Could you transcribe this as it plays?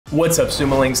What's up,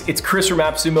 Sumolings? It's Chris from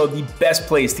AppSumo, the best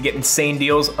place to get insane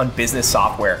deals on business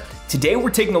software. Today, we're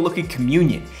taking a look at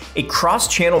Communion, a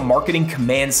cross-channel marketing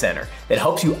command center that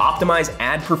helps you optimize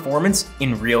ad performance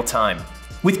in real time.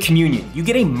 With Communion, you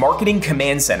get a marketing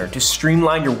command center to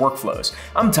streamline your workflows.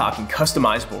 I'm talking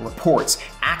customizable reports,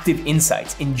 active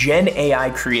insights, and Gen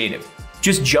AI creative.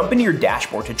 Just jump into your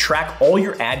dashboard to track all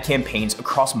your ad campaigns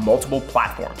across multiple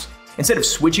platforms. Instead of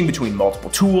switching between multiple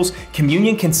tools,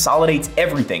 Communion consolidates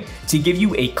everything to give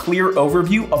you a clear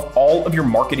overview of all of your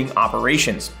marketing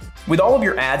operations. With all of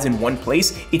your ads in one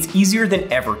place, it's easier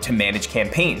than ever to manage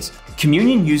campaigns.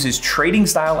 Communion uses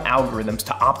trading-style algorithms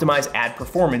to optimize ad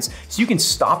performance so you can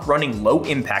stop running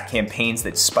low-impact campaigns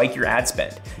that spike your ad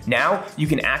spend. Now, you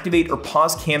can activate or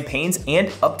pause campaigns and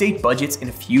update budgets in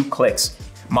a few clicks.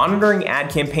 Monitoring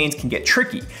ad campaigns can get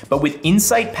tricky, but with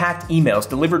insight-packed emails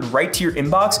delivered right to your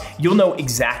inbox, you'll know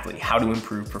exactly how to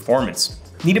improve performance.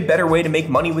 Need a better way to make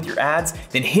money with your ads?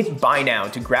 Then hit buy now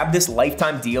to grab this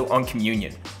lifetime deal on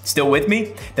Communion. Still with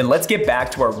me? Then let's get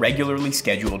back to our regularly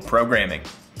scheduled programming.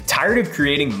 Tired of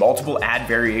creating multiple ad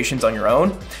variations on your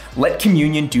own? Let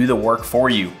Communion do the work for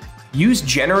you. Use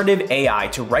generative AI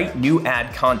to write new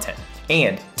ad content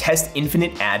and test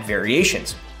infinite ad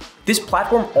variations. This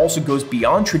platform also goes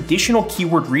beyond traditional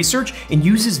keyword research and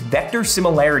uses vector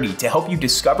similarity to help you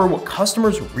discover what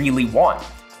customers really want.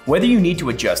 Whether you need to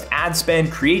adjust ad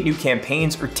spend, create new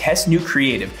campaigns, or test new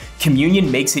creative,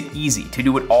 Communion makes it easy to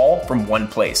do it all from one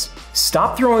place.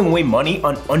 Stop throwing away money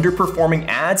on underperforming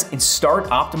ads and start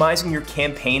optimizing your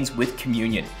campaigns with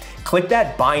Communion. Click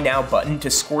that Buy Now button to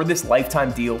score this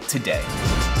lifetime deal today.